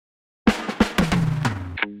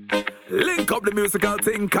Link up the musical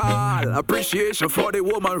thing called appreciation for the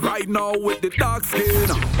woman right now with the dark skin.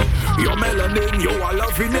 Your melanin, you are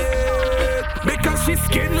loving it because she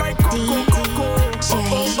skin like cocoa,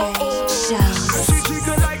 cocoa. Shelz. She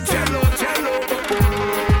jiggle like jello, jello.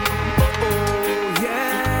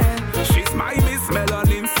 Yeah. She's my Miss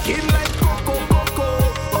Melanin, skin like cocoa, cocoa.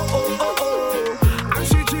 And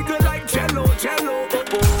she jiggle like jello, jello.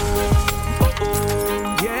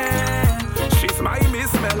 Yeah. She's my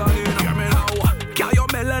Miss Melanin. Hear me now. Got your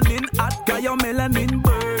melanin hot, got your melanin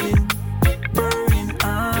burning, burning.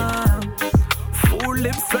 Full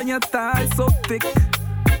lips on your thighs so thick.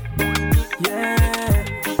 Yeah.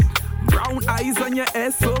 Brown eyes on your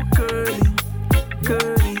hair so curly,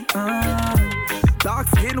 curly. Dark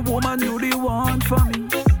skinned woman, you the one for me.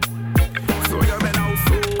 So you me now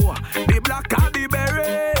so the black or the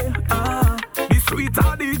berry, the sweet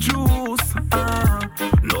or the juice,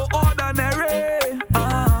 no ordinary,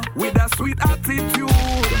 with a sweet attitude.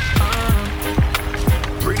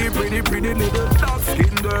 Pretty, pretty, pretty little dark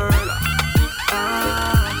skinned girl.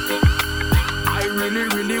 I really,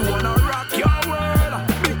 really wanna rock your world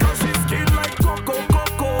because she skin like cocoa,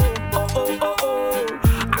 cocoa.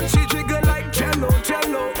 And she jiggle like jello,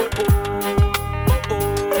 jello.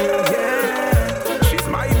 Yeah. She's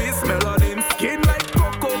my Miss Melanin, skin like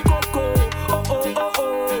cocoa, cocoa.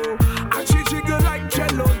 And she jiggle like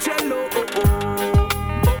jello, jello.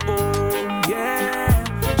 Yeah.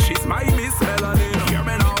 She's my Miss Melanin. Hear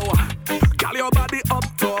me now. Girl, your body up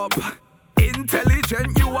top.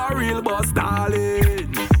 Intelligent, you are real boss,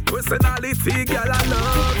 darling. Personality, girl, I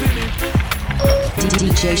loving it.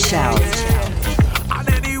 DJ Shelz. And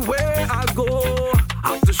anywhere I go, I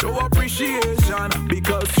have to show appreciation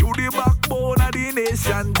because you the backbone of the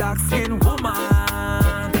nation, dark skin woman.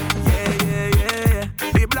 Yeah, yeah, yeah.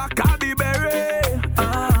 The black and the berry,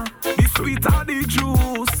 the sweet and the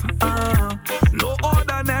juice, no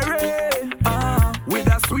ordinary, with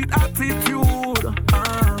a sweet attitude.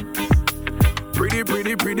 Pretty,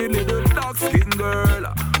 pretty, pretty little dark skin girl.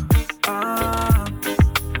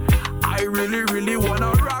 I really, really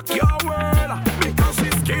wanna rock your world because she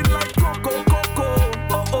skin like cocoa, cocoa.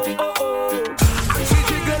 And she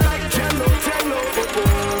jiggle like jello, jello.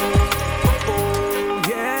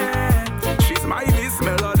 Yeah. She's my Miss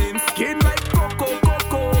Melanin, skin like cocoa,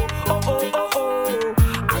 cocoa.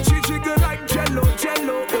 And she jiggle like jello,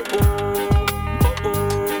 jello.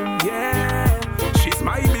 Yeah. She's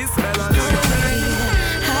my Miss Melanin.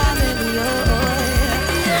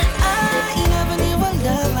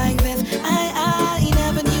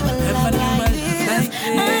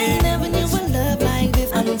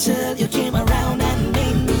 Until you came around and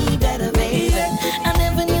made me better, baby. I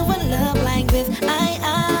never knew a love like this.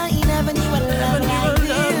 I never knew a love like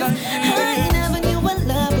this. I never knew a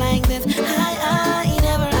love like this. I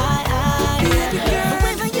never. The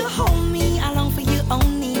way that you hold me, I long for you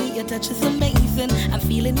only. Your touch is amazing. I'm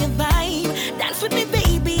feeling your vibe. Dance with me,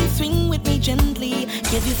 baby. Swing with me gently.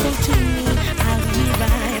 Give you so to me, I'll be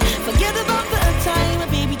right. Forget about the time,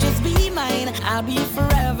 baby. Just be mine. I'll be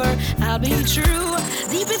forever. I'll be true.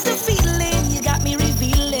 Deep is the feeling, you got me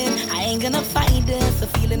revealing. I ain't gonna fight this, a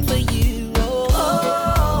feeling for you.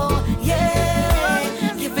 Oh, yeah.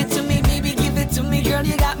 Give it to me, baby, give it to me, girl.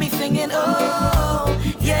 You got me singing. Oh,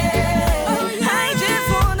 yeah. I just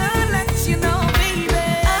wanna let you know, baby.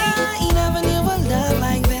 I never knew a love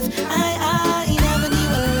like this. I never knew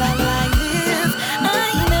a love like this. I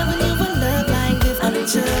never knew a love like this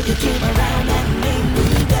until you came around and made me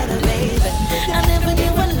better, baby. I never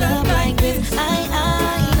knew a love like this. I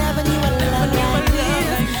never knew a love like this.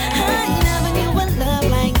 I never knew a love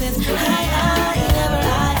like this.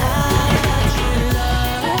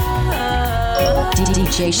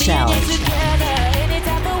 DJ Shelz. Any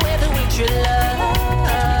type of weather with your love.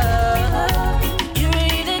 You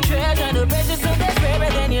really the treasure, the precious, so that's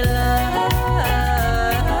rarer than your love.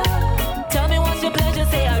 Tell me what's your pleasure,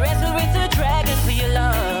 say I wrestle with the dragon for your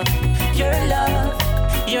love. Your love,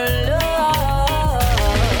 your love.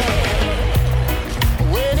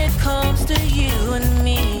 When it comes to you and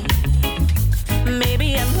me,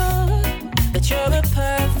 maybe I'm wrong, but you're a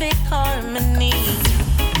perfect harmony.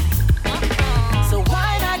 So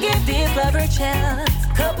why not give this love a chance?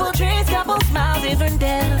 Couple drinks, couple smiles, different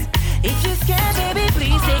dance. If you can, baby,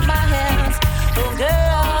 please take my hands. Oh girl,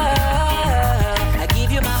 I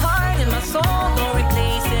give you my heart and my soul, don't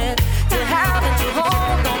replace it. To have and to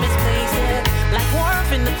hold, don't misplace it. Like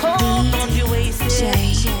warmth in the cold, don't you waste it.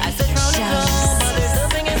 I said round the globe, but there's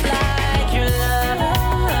nothing as like your love.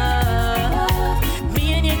 Me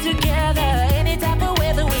and you together, any type of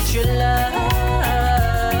weather with your love.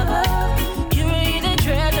 You really the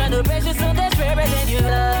treasure, the precious, so that's rarer than your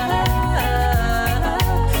love.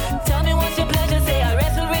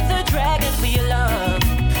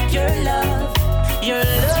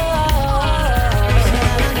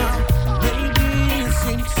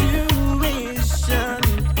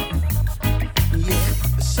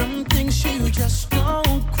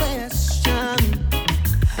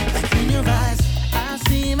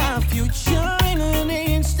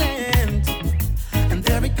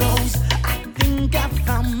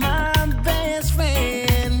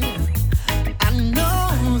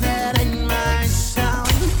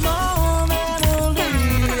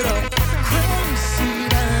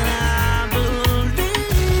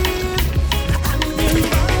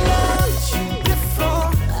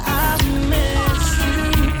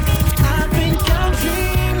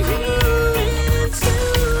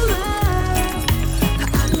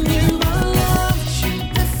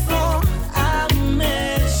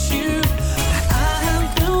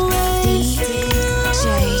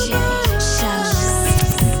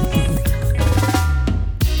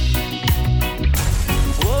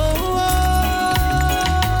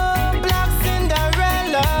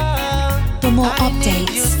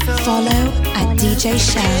 Follow at DJ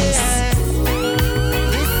Shelz.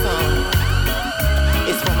 This song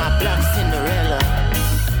is for my black Cinderella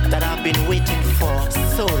that I've been waiting for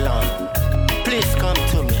so long. Please come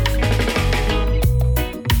to me.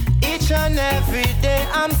 Each and every day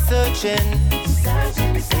I'm searching,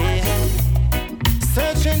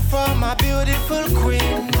 searching for my beautiful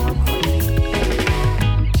queen.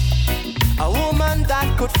 A woman that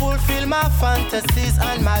could fulfill my fantasies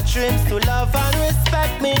and my dreams, to love and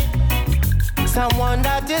respect me. Someone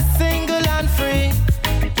that is single and free.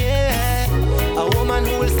 Yeah. A woman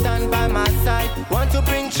who will stand by my side, want to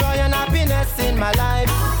bring joy and happiness in my life.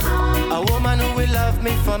 A woman who will love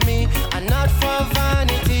me for me and not for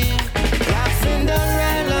vanity. Black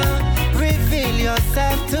Cinderella, reveal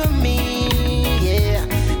yourself to me. Yeah.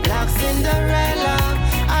 Black Cinderella,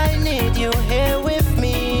 I need you here with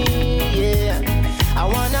me. Yeah. I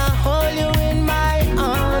wanna hold you in my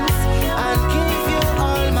arms and give you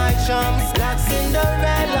all my charms. Black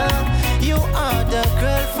Cinderella, you are the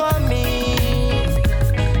girl for me.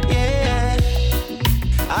 Yeah.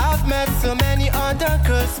 I've met so many other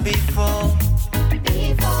girls before.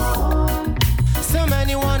 So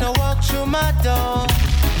many wanna walk through my door.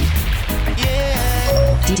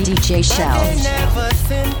 Yeah. DJ But Shelz. they never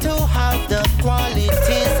seem to have the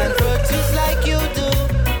qualities and virtues like you do.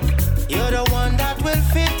 You're the one that will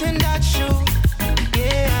fit in that shoe.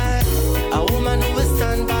 Yeah. A woman who will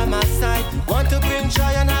stand by my side, want to bring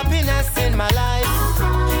joy and happiness in my life.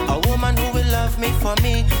 A woman who will love me for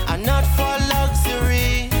me and not for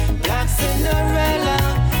luxury. Black Cinderella,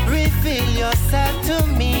 reveal yourself to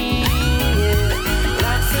me. Yeah.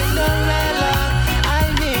 Black Cinderella, I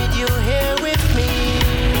need you here with me.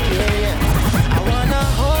 Yeah. I wanna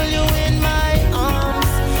hold you in my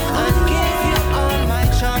arms and give you all my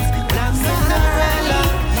charms. Black Cinderella,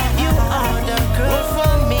 you are the girl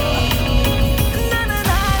for me.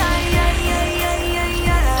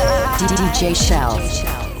 DJ Shelz.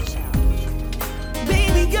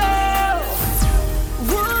 Baby girl,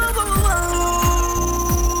 whoa, whoa,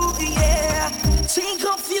 whoa, yeah. Take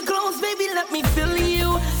off your clothes, baby, let me feel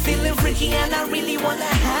you. Feeling freaky and I really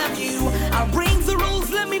wanna have you. I'll break the rules,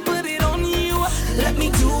 let me put it on you. Let me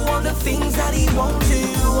do all the things that he won't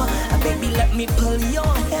do. Baby, let me pull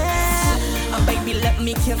your hair. Baby, let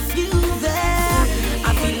me kiss you there.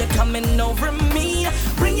 I feel it coming over me.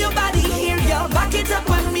 Bring your body here, girl, back it up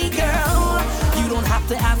on me, girl. You don't have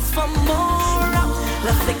to ask for more.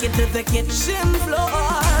 Let's take it to the kitchen floor.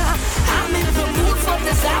 I'm in the mood for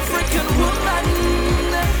this African woman.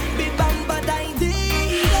 Be bamba dai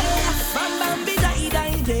dai, bamba be dai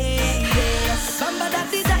dai dai, bamba da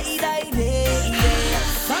di dai dai dai,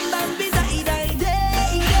 bamba be dai dai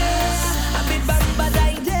dai, be bamba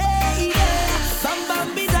dai dai, bamba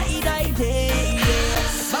be dai dai dai,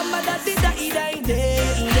 bamba da di dai dai dai,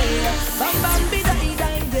 bamba be dai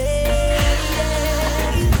dai dai.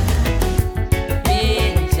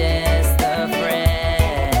 Being just a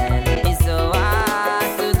friend is so hard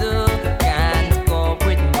to do. Can't cope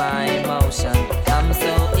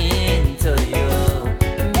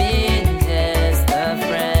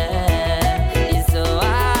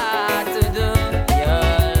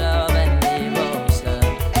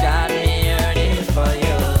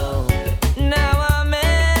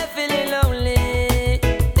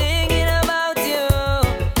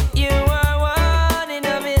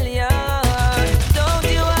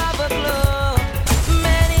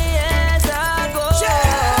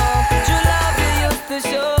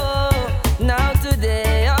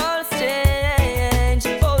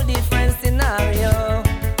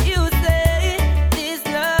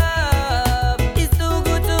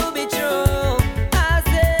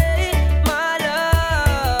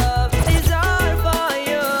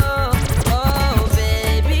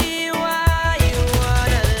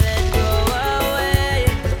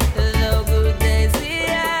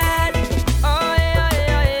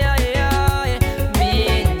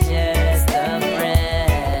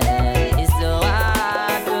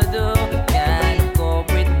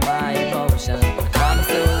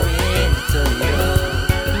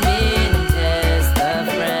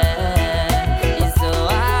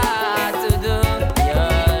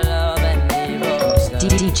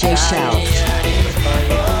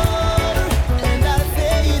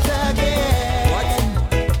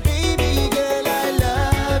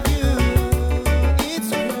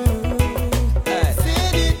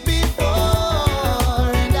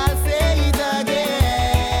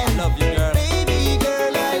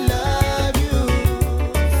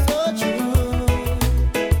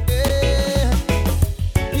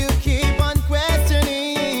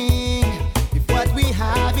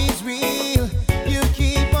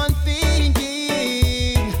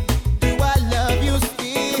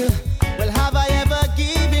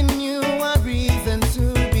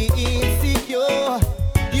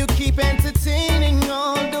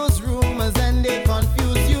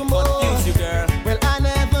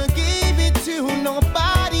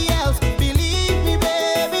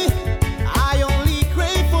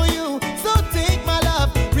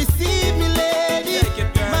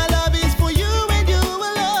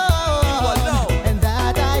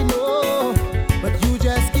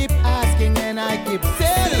keep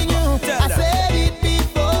telling you. I said it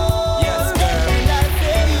before, Yes, girl. and I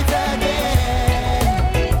say it again.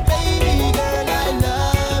 Baby girl, I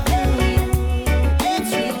love you. It's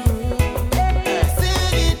true. I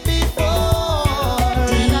said it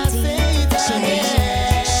before, and I say it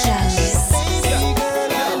again. Shelz. Baby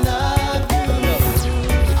girl, I love you.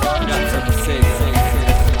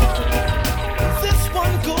 This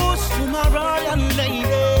one goes to my royal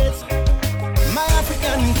ladies, my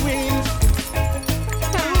African queens.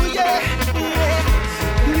 Ooh yeah, yeah.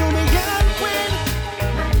 Nubian queen.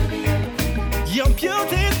 Your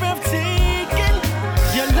beauty is breathtaking.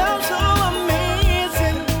 Your love so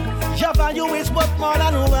amazing. Your value is worth more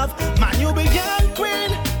than wealth. My Nubian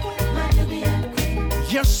queen.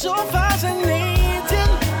 You're so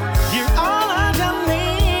fascinating. You're all I'm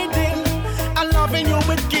needing. And loving you,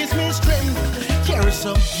 it gives me strength. You're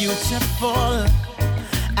so beautiful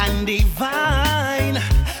and divine.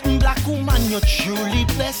 Black woman, you're truly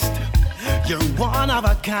blessed. You're one of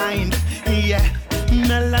a kind. Yeah,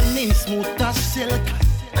 melanin smooth as silk.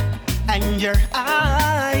 And your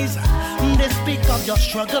eyes, they speak of your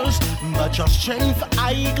struggles, but your strength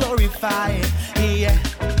I glorify. Yeah.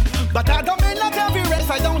 But I don't mean like every race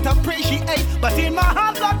I don't appreciate. But in my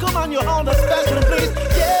heart, black woman, you hold a special place.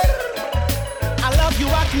 Yeah, I love you,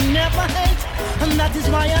 I can never hate. And that is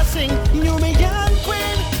why I sing Nubian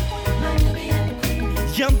queen.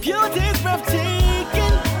 Your beauty is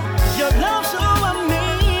breathtaking. Your love so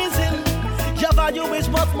amazing. Your value is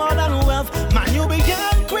worth more than wealth. My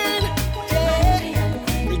Nubian queen. Yeah,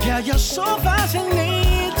 yeah, you're so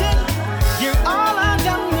fascinating. You're all I'm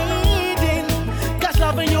needing. Cause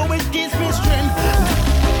loving you, it gives me strength.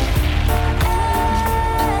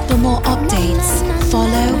 For more updates,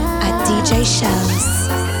 follow at DJ Shelz.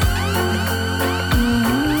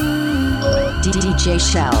 DJ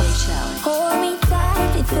Shelz. Hold me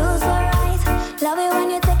tight, it feels so right. Love it when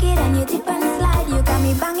you take it and you dip and slide. You got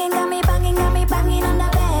me banging, got me banging, got me banging on the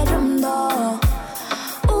bedroom door.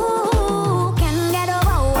 Ooh, can't get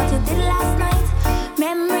over what you did last night.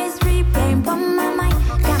 Memories replaying from my mind.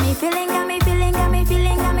 Got me feeling, got me feeling, got me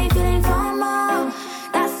feeling, got me feeling for more.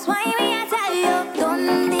 That's why me I tell you,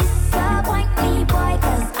 don't disappoint me, boy,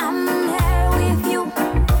 cause I'm here with you.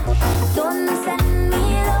 Don't send me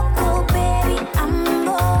loco, baby, I'm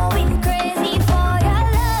going crazy for your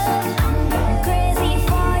love. I'm crazy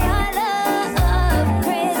for your love.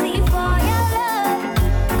 Crazy for your love.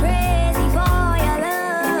 Crazy for your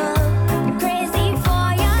love. Crazy for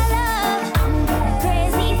your love. I'm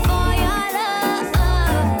crazy for your love.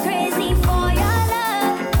 Crazy for your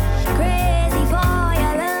love. Crazy for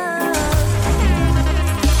your love.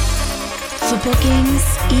 For bookings,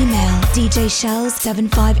 email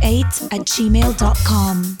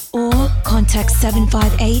djshelz758@gmail.com or contact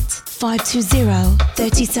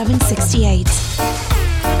 758-520-3768.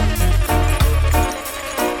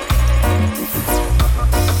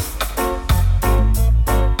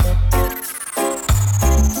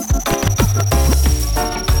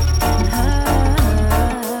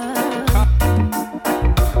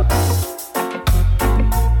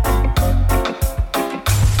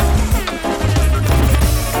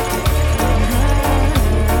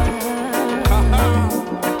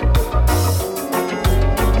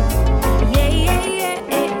 Yeah, yeah, yeah,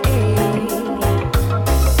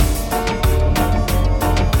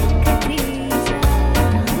 Khadija.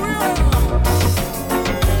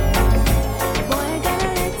 Boy, I gotta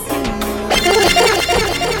let you know.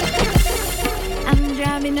 I'm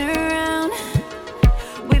driving around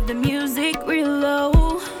with the music real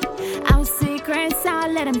low. Our secrets,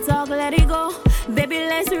 I'll let them talk, let it go. Baby,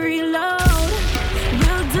 let's reload.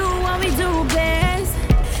 We'll do what we do best.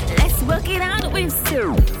 Let's work it out with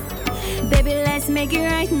Sue. Baby, let's make it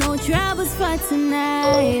right. No troubles for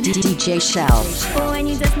tonight. DJ Shelz. Oh, when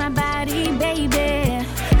you touch my body, baby,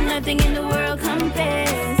 nothing in the world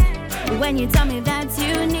compares. When you tell me that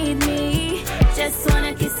you need me, just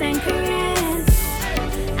wanna kiss and caress.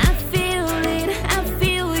 I feel it, I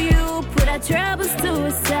feel you. Put our troubles to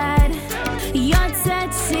a side. Your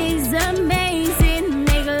touch is amazing.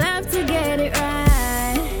 Make love to get it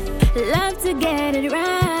right. Love to get it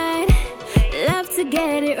right. Love to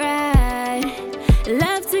get it right.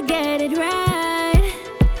 Love to get it right.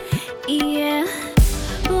 Yeah.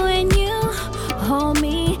 When you hold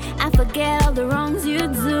me, I forget all the wrongs you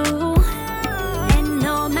do. And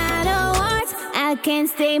no matter what, I can't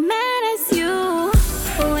stay mad as you.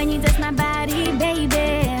 When you touch my body, baby,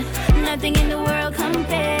 nothing in the world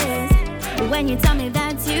compares. When you tell me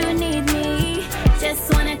that you need me,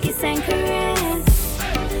 just wanna kiss and caress.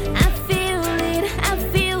 I feel it, I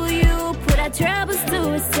feel you. Put our troubles to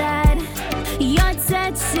a side. Your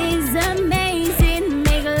touch is amazing.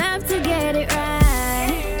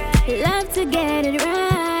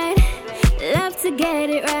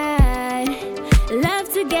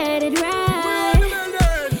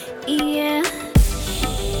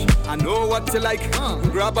 what you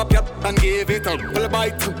like. Grab up your and give it a full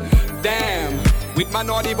bite. Damn, with my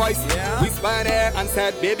naughty voice, whisper in air and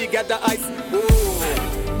said, baby, get the ice.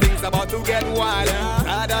 Ooh, things about to get wild.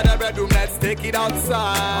 Out of the bedroom, let's take it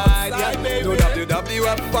outside. Yeah, baby. No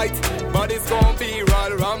WWF fight, but it's gonna be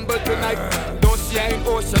Royal Rumble tonight. Though she ain't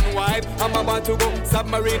ocean wide, I'm about to go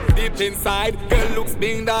submarine deep inside. Girl looks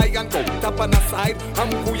being die and go tap on the side. I'm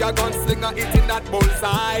Kuya gunslinger hitting that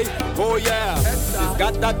bullseye. Oh yeah, she's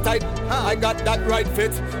got that tight, I got that right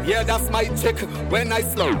fit. Yeah, that's my chick. When I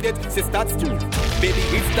slow it, she starts to baby,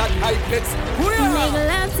 it's that high pitch. Make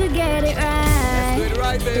love to get it right. Let's do it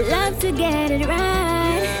right, baby. Love to get it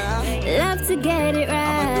right. Yeah. Love to get it right.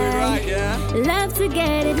 I'ma do it right, yeah. Love to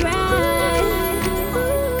get it right.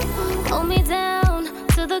 Hold me down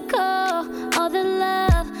to the core. All the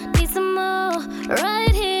love, need some more.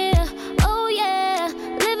 Right here, oh yeah.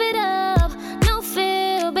 Live it up, no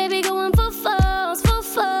fear. Baby, going for fours, for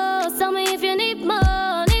fours. Tell me if you need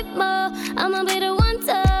more, need more. I'ma be the one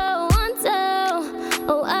to.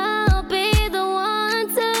 Oh, I'll be the one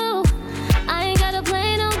to. I ain't gotta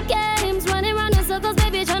play no games. Running round in circles,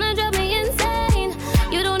 baby, tryna drive me insane.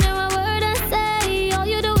 You don't hear a word I say. All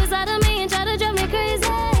you do is lie to me and try to drive me crazy.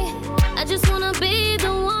 I just wanna be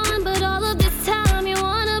the one, but all of this time you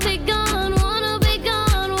wanna be gone, wanna be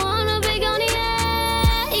gone, wanna be gone,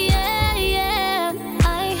 yeah, yeah, yeah.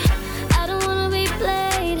 I don't wanna be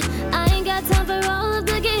played. I ain't got time for all of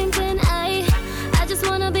the games, and I just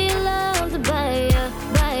wanna be loved by you.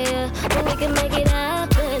 But we can make it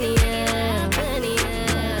happen, yeah.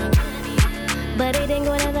 But it ain't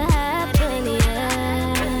gonna ever happen, yeah.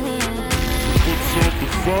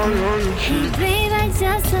 Babe, I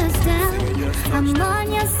just touched down. I'm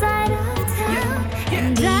on your side of town.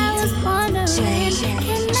 And I was wondering,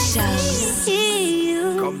 can I see you?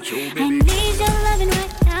 I need your loving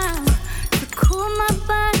right now to cool my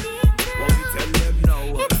body down.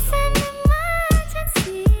 It's an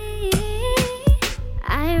emergency. I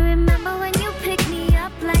remember when you picked me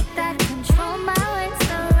up like that, control my waist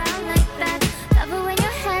around like that. Love it when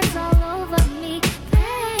your hands all over me,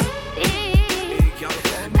 baby.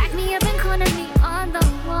 Back me up and corner me on the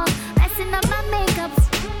wall, messing up my makeup,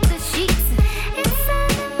 the sheets. It's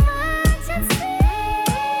an emergency.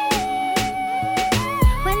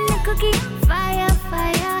 When the cookie fire,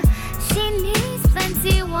 she needs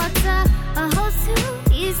plenty water, a hose to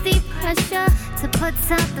ease the pressure, to put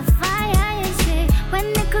out the fire, and she. When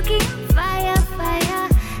the cookie fire,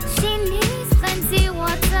 she needs plenty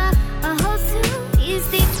water, a hose to ease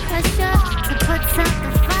the pressure, to put out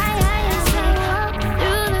the fire, and she.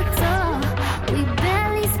 Through the door, we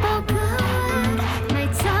barely spoke a word. My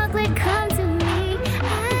chocolate come to me,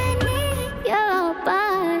 I need your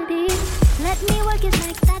body. Let me work it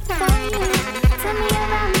like that for you. Turn me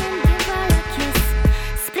around and give her a kiss.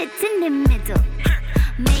 Split in the middle,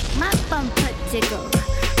 make my bumper jiggle.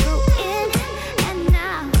 Go in and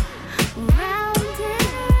out, round it.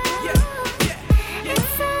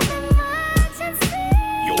 It's an emergency.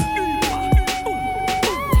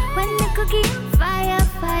 When the cookie fire,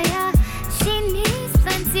 she needs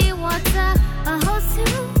plenty water, a hose to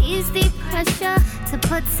ease the pressure, to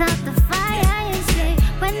put out the fire, and she.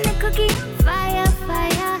 When the cookie fire,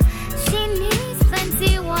 she needs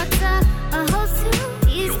plenty water, a hose to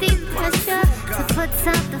ease the pressure, to put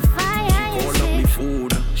out the fire, and Call up she. me phone.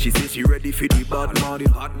 She says she ready for the bad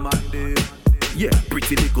man day. Yeah,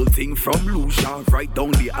 pretty little thing from Lucia, right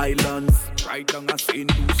down the islands, right down a St.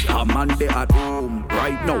 Lucia. A man there at home,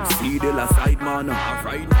 right now, SEDALE side man.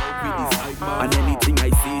 Right now, with the side man. And anything I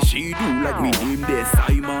say she do, like me name there,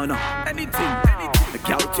 Simon. Anything. The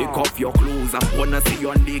girl take off your clothes. I wanna see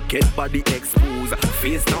your naked body exposed.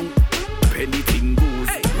 Face down, anything goes.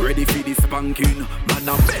 Ready for the spanking. Man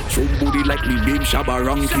a bedroom booty like me name Shabba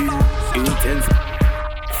Rankin. Intense.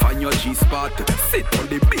 Find your G-spot. Sit on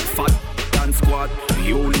the big fat dance squad.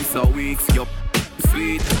 You only saw weeks, you're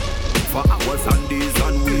sweet. For hours and days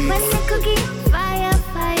and weeks. When the cookie fire,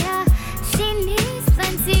 she needs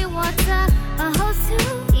plenty water, a hose to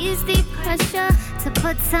ease the pressure, to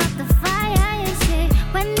put out the fire, and she.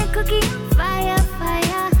 When the cookie fire,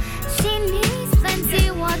 she needs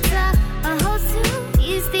plenty water, a hose to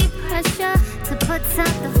ease the pressure, to put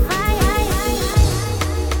out the fire.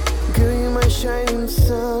 Girl, you my shining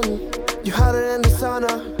sun. You hotter than the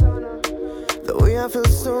sauna. The way I feel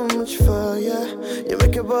so much for ya. You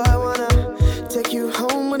make a boy wanna take you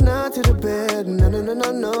home, but not to the bed.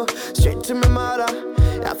 No. Straight to my mother.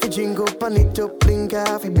 I feel jingle, pan up, blink,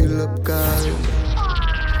 I feel build up, girl.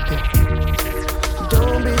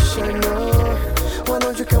 Don't be shy, no. Why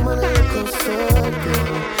don't you come a little closer,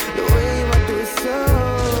 girl? The way you do it so.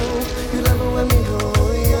 You love it when me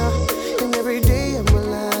hold ya. And every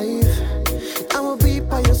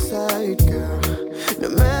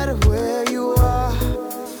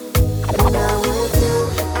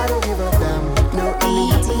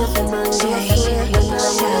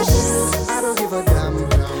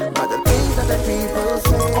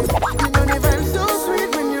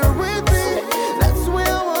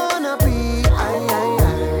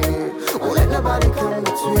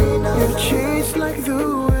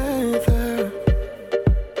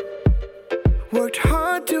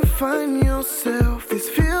hard to find yourself. This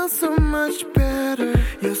feels so much better.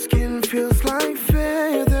 Your skin feels like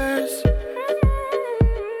feathers.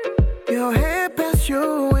 Your hair past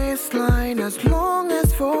your waistline, as long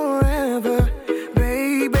as forever.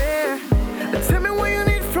 Baby, tell me what you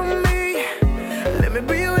need from me. Let me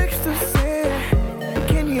be your ecstasy.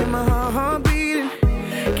 Can you hear my heart beating?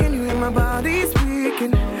 Can you hear my body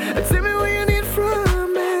speaking? Tell me what you need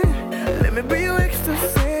from me. Let me be your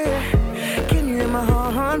ecstasy. Can you hear my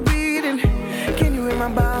heart beating? Can you hear my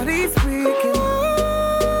body speaking?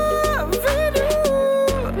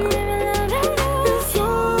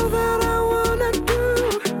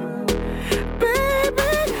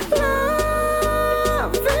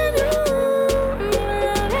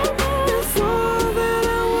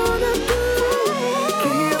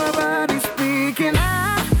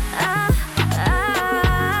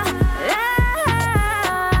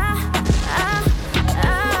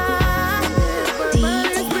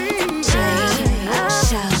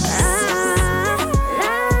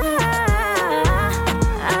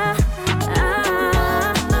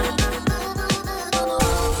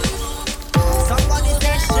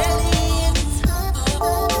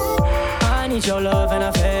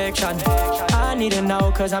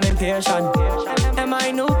 Cause I'm impatient. And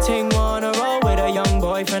my new ting wanna roll with a young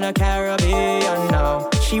boy from the Caribbean now.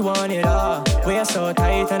 She want it all. We're so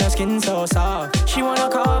tight and her skin so soft. She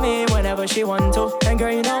wanna call me whenever she want to. And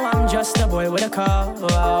girl, you know I'm just a boy with a cause.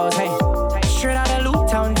 Hey, straight out of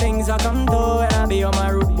Luton, things I come through and I be on my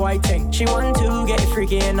root boy thing. She want to get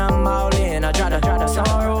freaky and I'm all in. I try to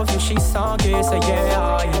sorrow if she's sonky, so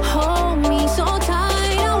yeah. Hold me so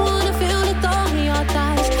tight, I wanna feel the thought of your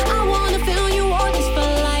thighs. I wanna feel you want this for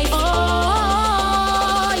life. Oh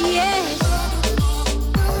yeah.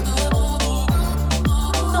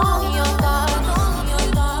 Thought of your thighs.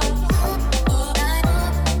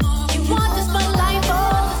 You want this for life. Oh,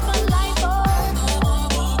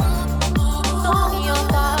 thought of your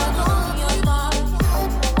thighs.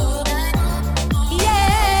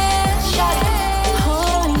 Yeah.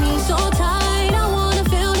 Hold me so tight, I wanna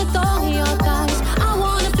feel the thought of your thighs. I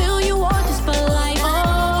wanna feel you want this for life. Oh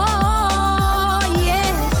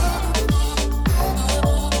yeah.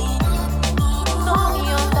 Thought of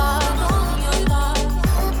your thighs.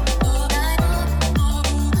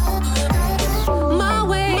 My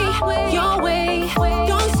way, your way,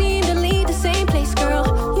 don't seem to lead the same place, girl.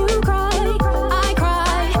 You cry, I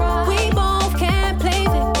cry. We both can't play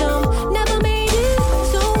victim. Never made it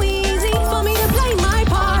so easy for me to play my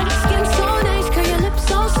part. Skin so nice, curl your lips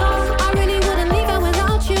so soft. I really wouldn't leave it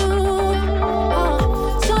without you.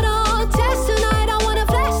 So don't test tonight. I wanna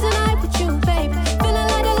flash tonight with you, babe. Feeling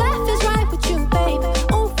like the life is right with you, babe.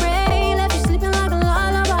 Oh, Ray, left you sleeping like a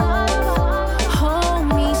lullaby. Hold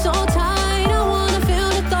me so tight. I wanna feel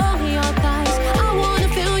the thought of your thighs. I wanna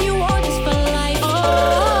feel you want this for life. Oh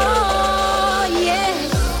yeah.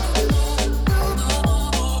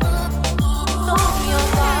 Thought of your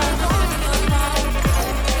thighs.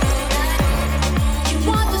 You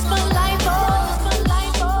want this for life. Oh,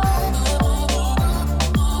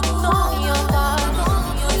 thought of your thighs.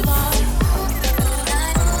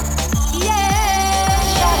 Yeah.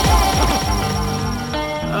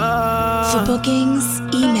 For bookings,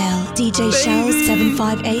 email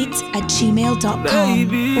djshelz758@gmail.com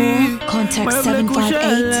or contact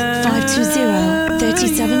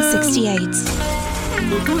 758-520-3768.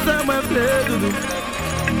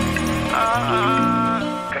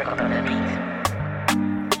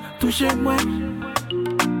 Touchez-moi,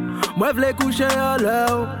 moi v'lais coucher à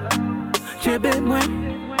l'eau. Chebe-moi,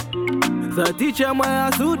 ça teacher-moi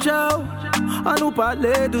à sous-chao. À nous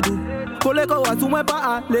parler doudou. Pour les coas sous moi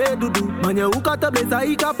pas aller doudou. Mania ou quand t'as blessé,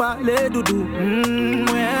 il a parlé doudou.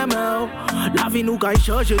 Ouais, mais la vie nous caille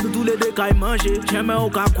changer, nous tous les deux caille manger. J'aime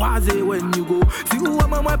au cas croiser when you go. Si vous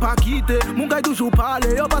aimez moi pas quitter, mon caille toujours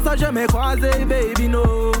parler. Au passage jamais croiser, baby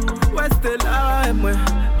no. Ouais, c'était là, moi.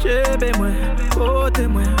 Chebe moi, côté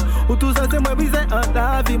moi. Ou tout ça c'est moi brisé en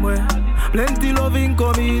la vie moi. Plenty loving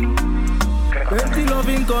coming. Plenty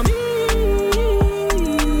loving coming.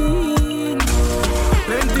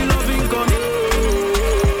 Plenty loving coming.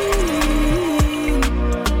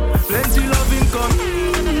 Plenty loving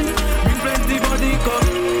coming. Bring plenty body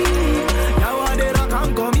coming. Yawadera can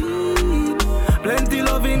coming. Plenty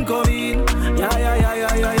loving coming. Ya.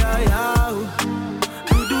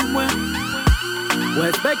 Do moi.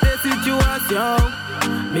 Respect the situation.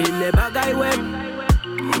 Mais les bagailles web.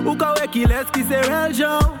 Ou quand ouais qui laisse qui c'est réel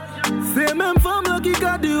genre. C'est même femme là qui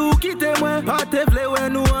garde ou qui témoin. Pas te vle ouais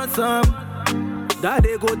nous ensemble. D'à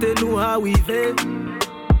des côtés nous à wiver.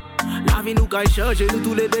 La vie nous qu'à changer, nous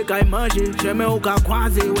tous les deux qu'à manger. J'aime au qu'à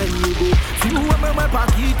croiser when you go. Si vous m'aimez pas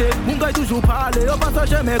quitter, mon gars toujours parler. Au passage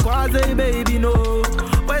j'aime croiser, baby no.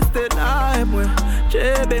 Restez là, moi,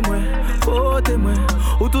 j'aime moi, côté moi.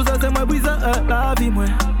 Ou tout ça c'est moi brise la vie moi.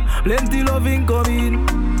 Plenty loving coming,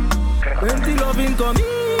 plenty loving coming.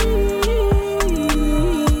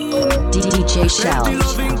 DJ Shelz. Plenty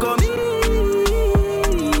loving coming.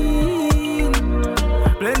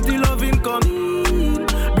 Plenty loving coming.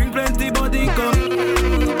 Bring plenty body coming.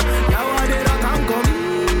 Yawade that I'm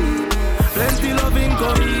coming. Plenty loving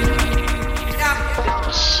coming.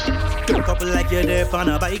 Couple like you're there on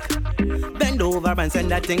a bike. Bend over and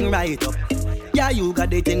send that thing right up. Yeah, you got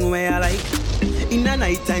the thing where I like. In the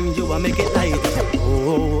night time you will make it light up.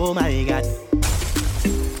 Oh my God.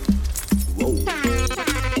 Whoa.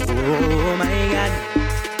 Oh my God.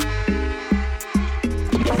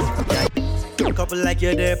 Couple like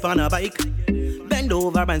you're there on a bike. Bend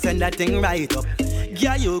over and send that thing right up.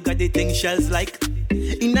 Yeah, you got the thing Shelz like.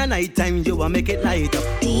 In the night time you will make it light up.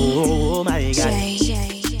 Oh my God.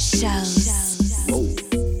 DJ Shelz.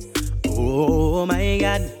 Oh my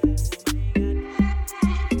God.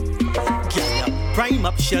 Prime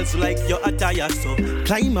up Shelz like your attire. So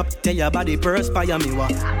climb up till your body perspire. Me wa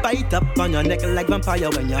bite up on your neck like vampire.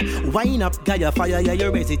 When you wind up, got your fire, yeah,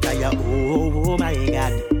 you raise it higher. Oh my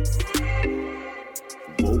God.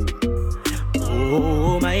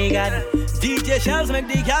 Oh my God. DJ Shelz make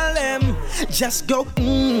the girl them just go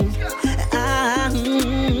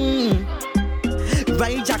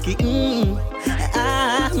right Jackie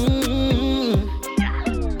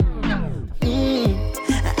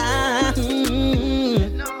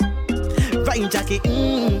right Jackie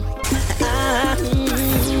Baby,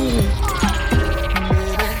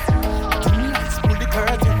 let's pull the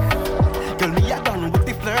curtain. Girl, me a done with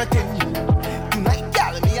the flirting. Tonight,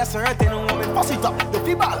 girl, me a certain. When me pass it up, the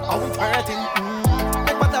people how it hurting.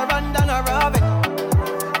 Make what I run down a robin.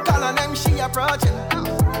 Call her name, she approaching.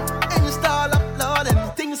 Install uploading.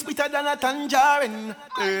 Things sweeter than a tangerine.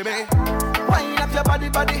 Baby, wind up your body,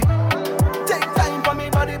 body. Take time for me,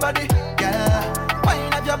 body, body. Yeah,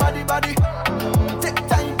 wind up your body, body. Take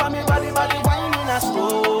time for me, body, body. Wind in a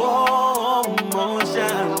slow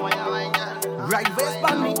motion. Right waist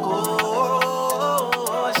for me,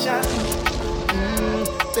 ocean.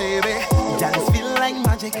 Baby, dance feel like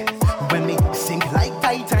magic when me sink like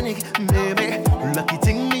Titanic. Baby, lucky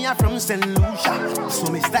thing me are from St. Lucia, so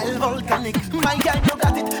me style volcanic. My guy, you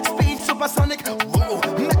got it, speed supersonic. Whoa,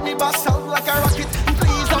 make me bust out like a rocket.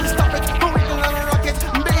 Please don't stop it, wiggle on a rocket.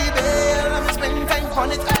 Baby, let me spend time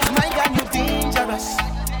on it. My guy, you dangerous.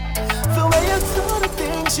 The way you do the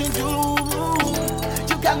things you do,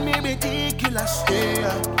 you got me ridiculous.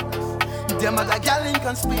 Yeah, them other gal ain't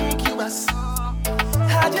conspicuous.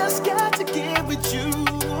 I just got to get with you.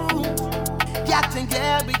 Got to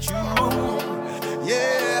get with you.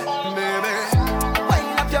 Yeah, baby.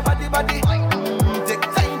 Wind up your body, body. Take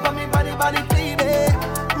time for me, body, body, baby.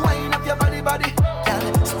 Wind up your body, body. Yeah.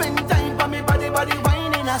 Spend time for me, body, body.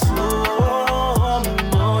 Wind in a slow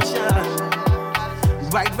motion.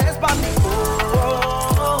 Right waist for me,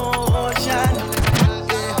 ocean.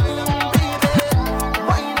 Yeah, baby.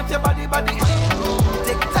 Wind up your body, body.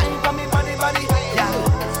 Take time for me, body, body.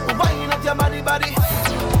 Your body, body.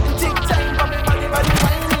 Take time for me, body, body.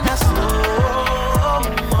 Wine in a slow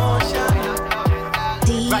motion.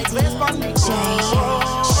 Right waist for me.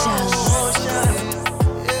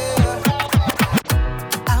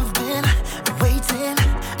 I've been waiting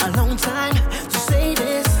a long time to say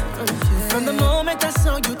this. From the moment I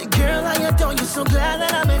saw you, the girl I adore you. So glad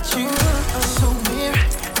that I met you. So weird,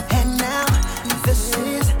 and now this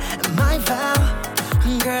is my vow.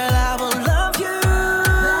 Girl, I will love you.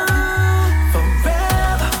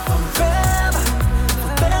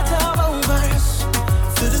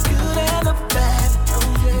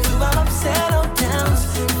 Settle down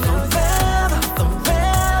forever,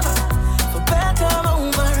 forever, for better or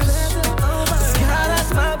worse. God,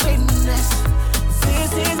 that's my witness.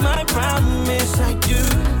 This is my promise. I do.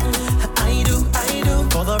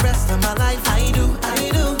 For the rest of my life, I do.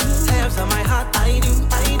 Hairs on my heart, I do.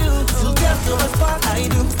 Till death do us part, I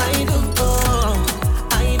do. Oh,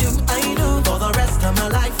 I do. For the rest of my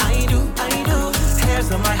life, I do.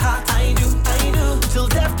 Hairs on my heart, I do. Till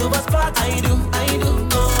death do us part, I do.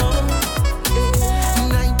 Oh.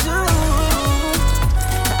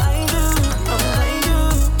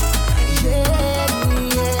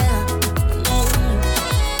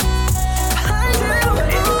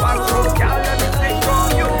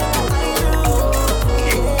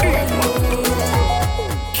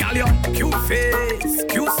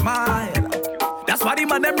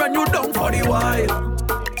 Man, them run you down for the while.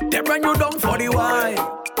 Them run you down for the wine.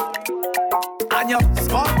 And your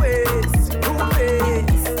small ways, rude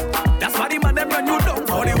ways. That's why the man them run you down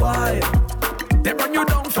for the wine. They run you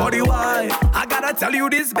down for the wine. I gotta tell you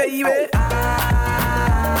this, baby. I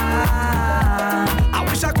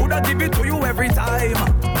wish I coulda give it to you every time.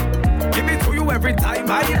 Give it to you every time,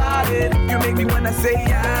 my darling. You make me wanna say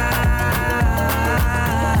yeah.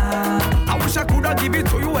 I wish I coulda give it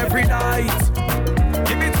to you every night.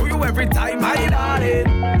 Give it to you every time, my darling.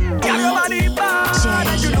 Yeah, your body bad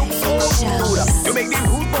and you look so good. You make the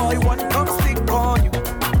rude boy want come stick on you.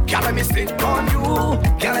 Can't let me stick on you.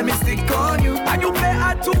 Can't let me stick on you. And you play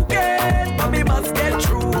hard to get, but me must get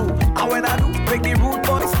through. And when I do, make the rude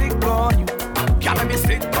boy stick on you. Can't let me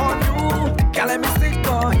stick on you. Can't let me stick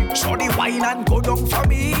on you. Show the wine and go down for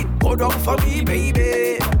me. Go down for me,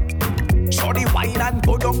 baby. Show the wine and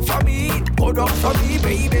go down for me. Go down for me,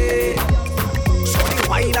 baby. Show the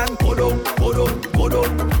wine and go down, go down, go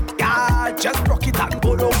down. Yeah, just rock it and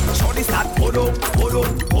go down. Show the start, go down, go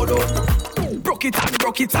down, go down. Rock it and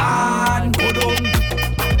go down.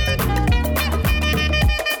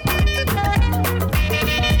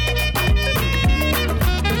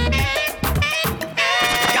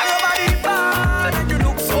 Got your body bad and you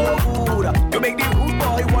look so good. You make the rude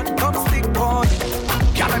boy want come stick on.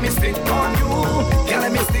 Can't let me stick on you. Can't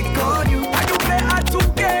let me stick on you. And you play hard to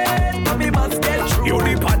get, but me must get through. You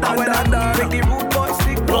the panda when I make the rude boy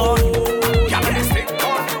stick on. Can't let me stick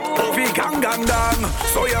on you. Ovi gang gang gang.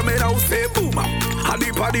 So you made out say boom. And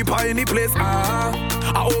the party in the place, I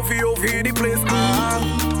Ovi in the place,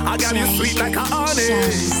 I got you sweet like a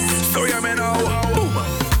honey. So you may know, boom.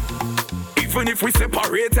 Even if we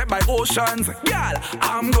separated by oceans, girl,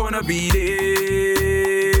 I'm gonna be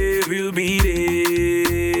there, we'll be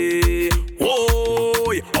there.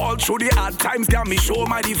 Oh, all through the hard times, got me show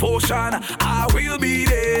my devotion, I will be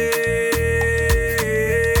there.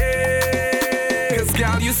 Cause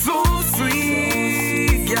girl, you so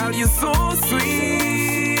sweet, girl, you so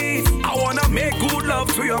sweet. I wanna make good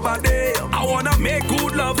love to your body. I wanna make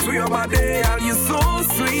good love to your body. Girl, you so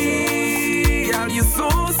sweet. Girl, you so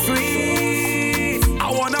sweet.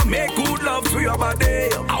 I wanna make good love to your body.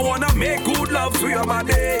 I wanna make good love to your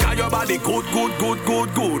body. Got your body good, good, good,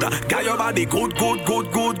 good, good. Got your body good, good,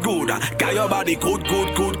 good, good, good. Got your body good,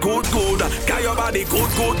 good, good, good, good. Got your body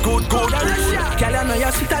good, good, good, good, good. Girl, I know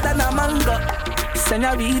you're sweeter than a mango.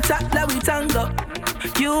 Senorita, let we tango.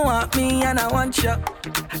 You want me and I want you.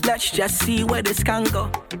 Let's just see where this can go.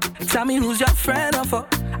 Tell me who's your friend or foe.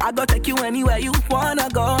 I go take you anywhere you wanna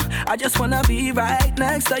go. I just wanna be right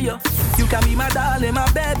next to you. You can be my darling, my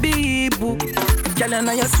baby boo. Girl, I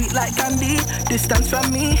know you're sweet like candy. Distance from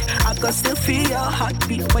me, I can still feel your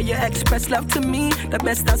heartbeat. When you express love to me, the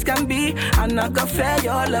best as can be. I'm not gonna fair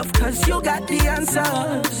your love, cause you got the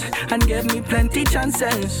answers. And give me plenty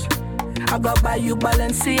chances. I go buy you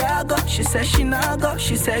Balenciaga. She says she not go,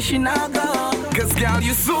 she says she not go. Cause girl,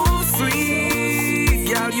 you so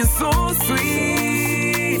sweet. Girl, you so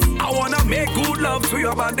sweet. I wanna make good love to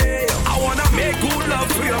your body. I wanna make good love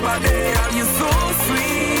to your body. Girl, you so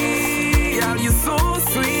sweet. Girl, you so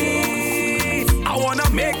sweet. I wanna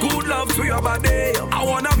make good love to your body. I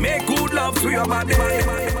wanna make good love to your body.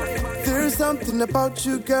 There's something about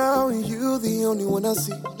you, girl, and you the only one I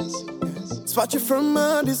see. Spot you from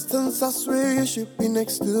a distance, I swear you should be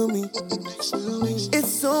next to me.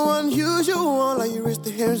 It's so unusual, like you reach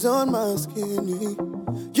the hairs on my skin.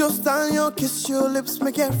 Your style, your kiss, your lips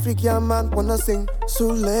make every young man wanna sing. So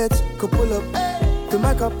let's go pull up, fill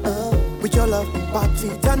my cup with your love. Party,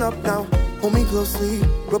 turn up now, hold me closely,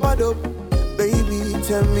 rub it up. Baby,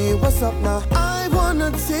 tell me what's up now. I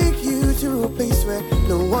wanna take you to a place where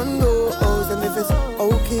no one goes. And if it's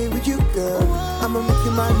okay with you, girl, I'ma make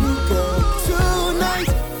you my new girl. Tonight,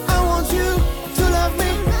 I want you to love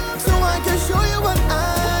me, so I can show you what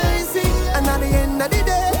I see. And at the end of the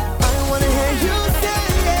day, I wanna hear you say,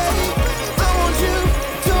 I want you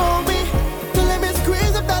to hold me, to let me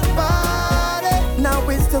squeeze up that body. Now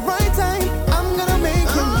it's the right time, I'm gonna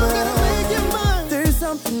make you mine. There's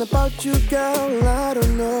something about you, girl, I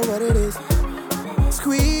don't know what it is.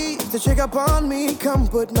 Squeeze the trigger upon me, come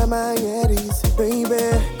put my mind at ease.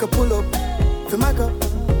 Baby, go pull up, fill my cup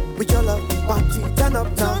with your love. Party, turn up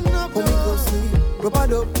now, hold me closely, rub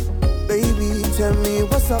it up. Baby, tell me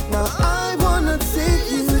what's up now. I wanna take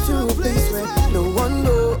you to a place where no one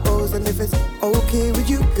knows. And if it's okay with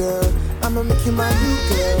you, girl, I'ma make you my new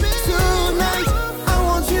girl. Tonight, I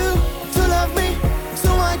want you to love me, so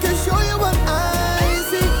I can show you what I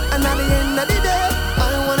see. And at the end of the day,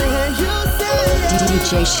 I wanna hear you say,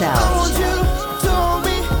 DJ Shelz. I want you to hold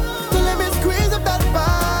me, to let me squeeze up that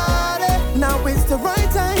body. Now it's the right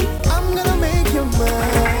time, I'm gonna make you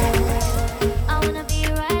mine.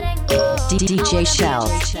 DJ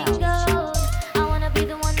Shelz. I wanna be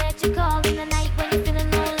the one that you call in the night when you're feeling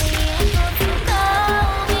lonely. And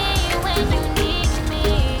call me when you need me.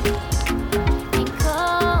 And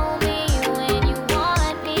call me when you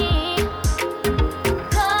want me.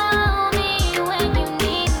 Call me when you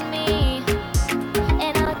need me.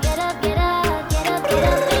 And I'll get up, get up, get up, get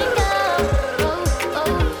up and go. Oh,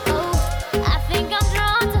 oh, oh. I think I'm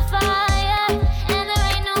drawn to fire, and there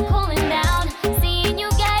ain't no cooling down. Seeing you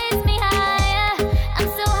gets me higher. I'm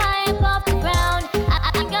so high up off the ground. I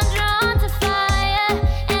think I'm drawn to fire,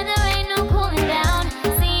 and there ain't no cooling down.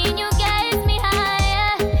 Seeing you gets me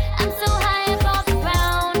higher. I'm so high up off the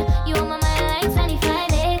ground. You on my mind like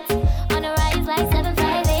 25-8, on the rise like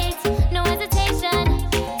 758. No hesitation,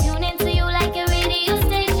 tune into you like a radio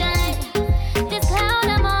station. This cloud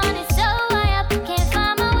I'm on is so high up, can't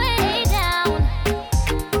find my way down.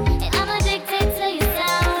 And I'm addicted to your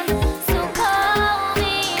sound. So call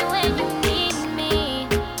me when you need me.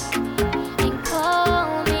 And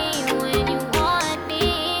call me when you want me.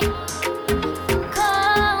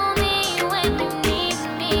 Call me when you need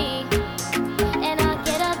me. And I'll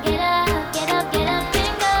get up, get up, get up, get up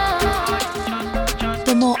and go.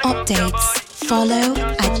 For more updates, follow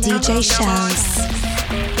at DJ Shelz.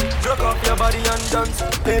 Rock off your body and dance,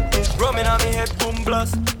 babe. Rumming on me head, boom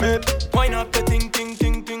blast, babe. Wind up the ting, ting,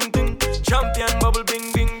 ting, ting, ting. Champion bubble,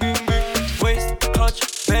 bing, bing, bing, bing. Waist,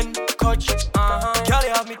 clutch, bend, catch. Girl,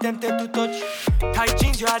 you have me tempted to touch. Tight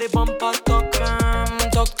jeans, you had a bumper tuck, tuck,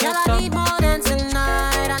 Girl, tuck, I need more than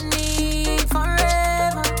tonight. I need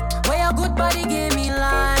forever. Where your good body gave me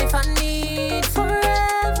life. I need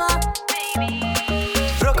forever.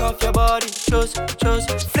 Broke off your body, just,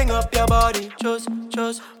 fling up your body, just,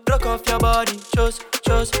 broke off your body, just,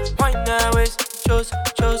 wind that waist, just,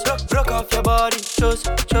 broke off your body, just,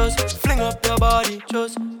 fling up your body,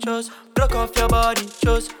 just, broke off your body,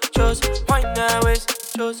 just, wind that waist,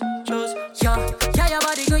 just. Yeah, your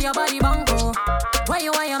body good, your body bongo. Why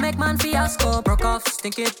you make man fiasco? Broke off,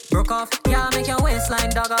 stink it, broke off. Yeah, make your waistline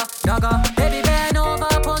dogger. Baby, bend over,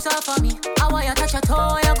 pose up for me. I want you touch your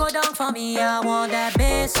toe, you go down for me. I want that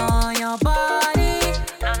bass on your body.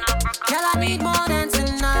 Girl, I need more than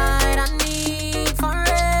tonight. I need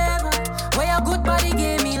forever. Where your good body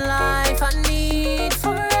gave me life. I need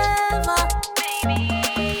forever.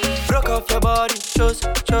 Broke off your body, just,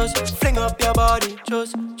 fling up your body,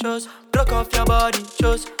 just, broke off your body,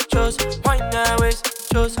 just, wind that waist,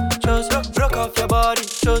 just, broke off your body,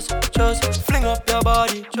 just, fling up your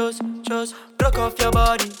body, just, broke off your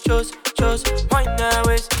body, just, wind that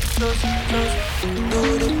waist, just.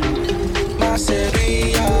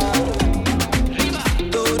 Masseria,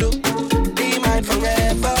 be mine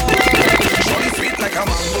forever. Shorty sweet like a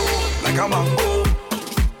mango, like a mango.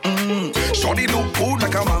 Shorty look good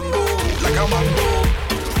like a mango, like a mango.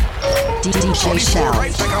 DJ Shorty so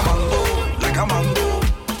right Shelz. like a mango, like a mango.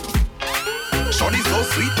 Shorty so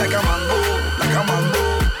sweet like a mango, like a mango.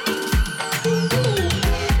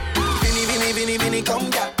 Vini, come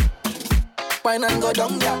ya. Wine and go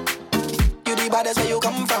down ya. You the baddest where you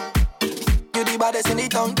come from. You the baddest in the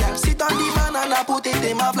town, yeah. Sit on the man and I put it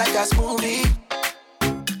in my like a smoothie.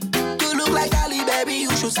 You look like Ali, baby,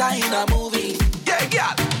 you should star in a movie. Yeah,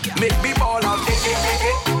 girl, make me ball out,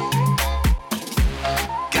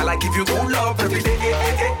 Girl, I give you good love every day,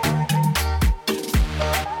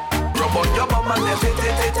 Rub on your bum and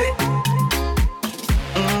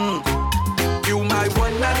You my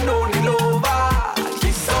one and only lover.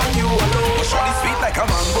 Kiss on you alone. Shorty sweet like a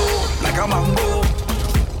mango, like a mango.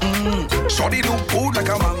 Shorty look good like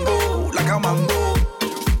a mango, like a mango.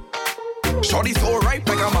 Shorty so ripe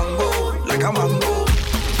like a mango, like a mango.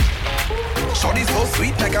 Shorty so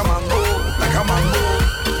sweet like a mango, like a mango.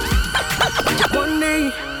 One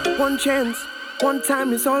day, one chance, one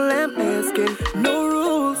time is all I'm asking. No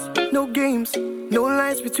rules, no games, no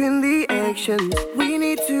lines between the actions. We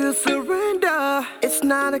need to surrender, it's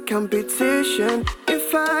not a competition.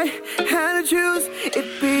 If I had to choose,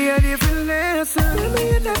 it'd be a different lesson. Let me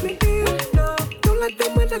in, let me in. No, don't let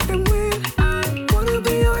them win, let them win. I wanna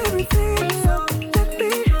be your everything. So let me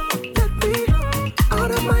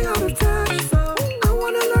out of my out of touch. I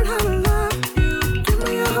wanna learn how to love you. Give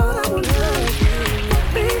me a hold, I will love you. Let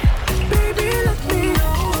me, baby, let me.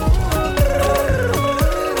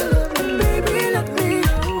 Baby, let me.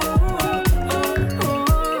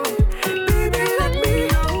 Baby, let me.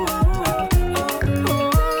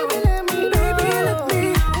 Baby, let me.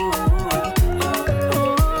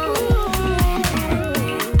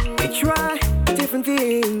 We try different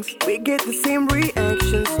things, we get the same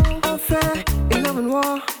reactions. Unfair, in love and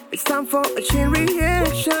war, it's time for a chain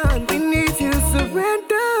reaction. We need to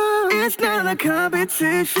surrender. It's not a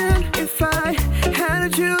competition. If I had to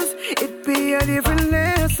choose, it'd be a different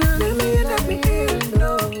lesson. Let me in,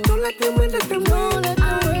 no. Don't let them win, let them know.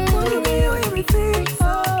 I wanna be your everything.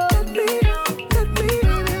 Let me.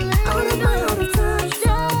 I wanna buy all the touch. I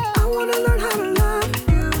wanna learn how to love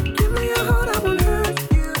you. Give me your heart, I won't hurt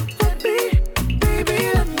you. Let me, baby,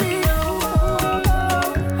 let me.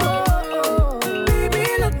 Baby,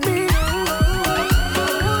 let me.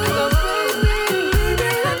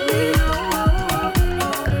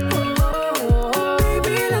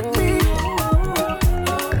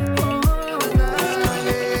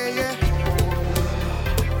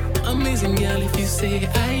 Amazing girl, if you say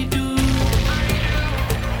I do.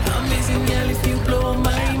 Amazing girl, if you blow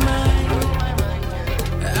my mind.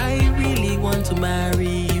 I really want to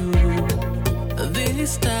marry you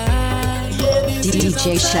this time. Yeah, this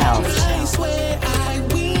DJ Shelz. I swear I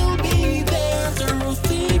will be there through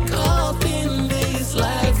thick or thin. This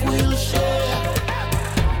life will share.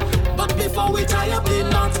 But before we tie up the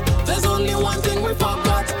knot, there's only one thing we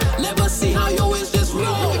forgot. Never see how you always just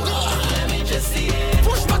roll. Let me just see it.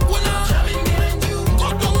 Push back when I'm jamming behind you. Go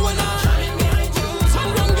down when I'm jamming behind you. Turn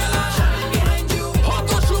round, girl, I'm jamming behind you. Hot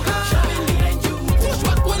or sugar, jamming behind you. Push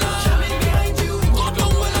back when I'm jamming behind you. Go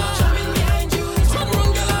down when I'm jamming behind you. Turn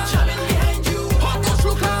round, girl, I'm jamming behind you. Hot or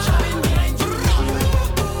sugar, jamming behind you.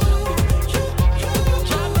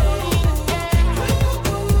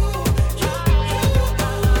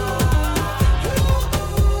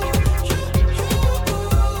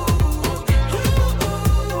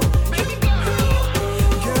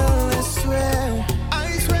 Girl, I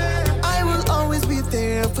swear, I will always be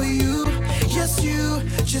there for you. Yes, you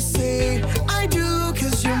just say I do,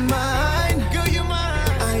 'cause you're mine. Girl, you're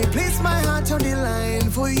mine. I place my heart on the line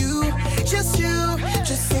for you. Just you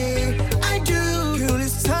just say I do. Girl,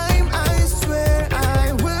 it's time, I swear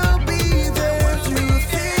I will be there through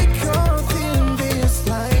thick or thin. This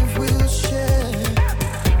life will share.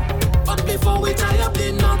 But before we tie up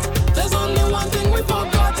the knot, there's only one thing we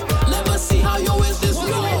forgot. Never see how you always just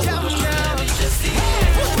roll. Let me just see it.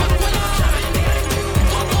 Push back when I'm jamming behind you.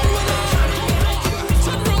 Go down when I'm jamming behind you.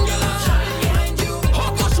 Turn round, girl, I'm jamming behind you.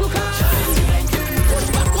 Hot or sugar, jamming behind you. Push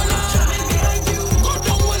back when I'm jamming behind you. Go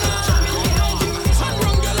down when I'm jamming behind you. Turn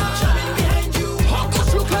round, girl, I'm jamming behind you. Hot or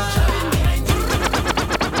sugar, jamming behind you.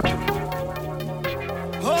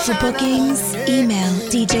 For bookings, email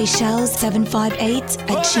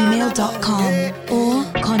djshelz758@gmail.com or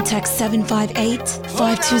contact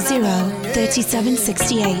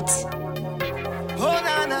 758-520-3768. Oh,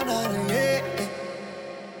 na na na na.